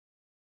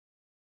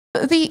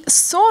The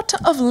sort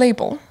of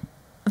label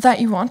that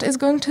you want is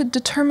going to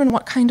determine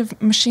what kind of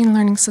machine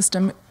learning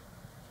system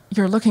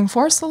you're looking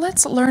for. So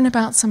let's learn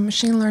about some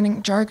machine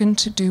learning jargon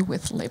to do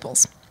with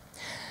labels.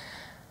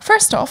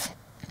 First off,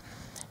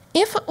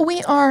 if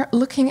we are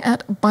looking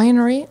at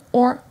binary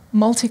or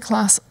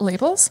multi-class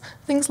labels,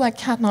 things like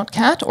cat not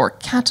cat or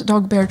cat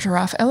dog bear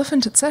giraffe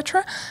elephant,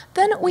 etc.,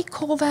 then we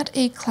call that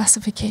a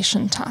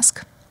classification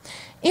task.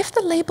 If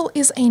the label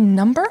is a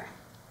number,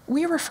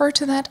 we refer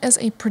to that as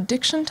a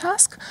prediction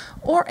task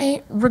or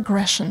a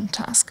regression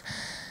task.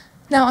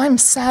 Now, I'm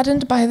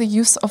saddened by the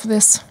use of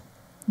this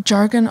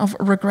jargon of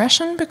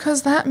regression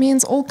because that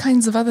means all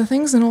kinds of other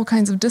things in all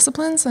kinds of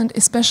disciplines, and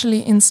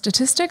especially in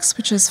statistics,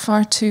 which is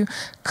far too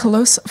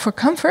close for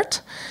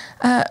comfort.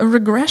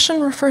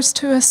 Regression refers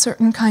to a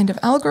certain kind of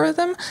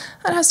algorithm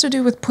that has to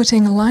do with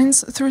putting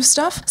lines through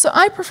stuff. So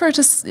I prefer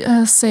to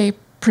say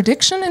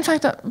prediction. In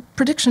fact,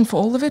 prediction for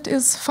all of it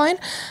is fine.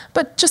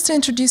 But just to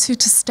introduce you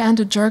to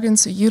standard jargon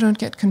so you don't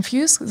get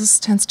confused, this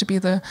tends to be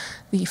the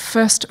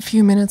first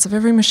few minutes of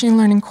every machine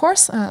learning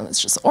course.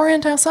 Let's just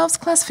orient ourselves.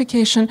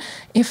 Classification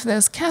if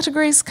there's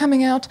categories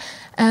coming out,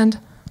 and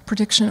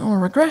prediction or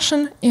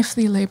regression if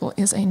the label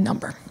is a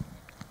number.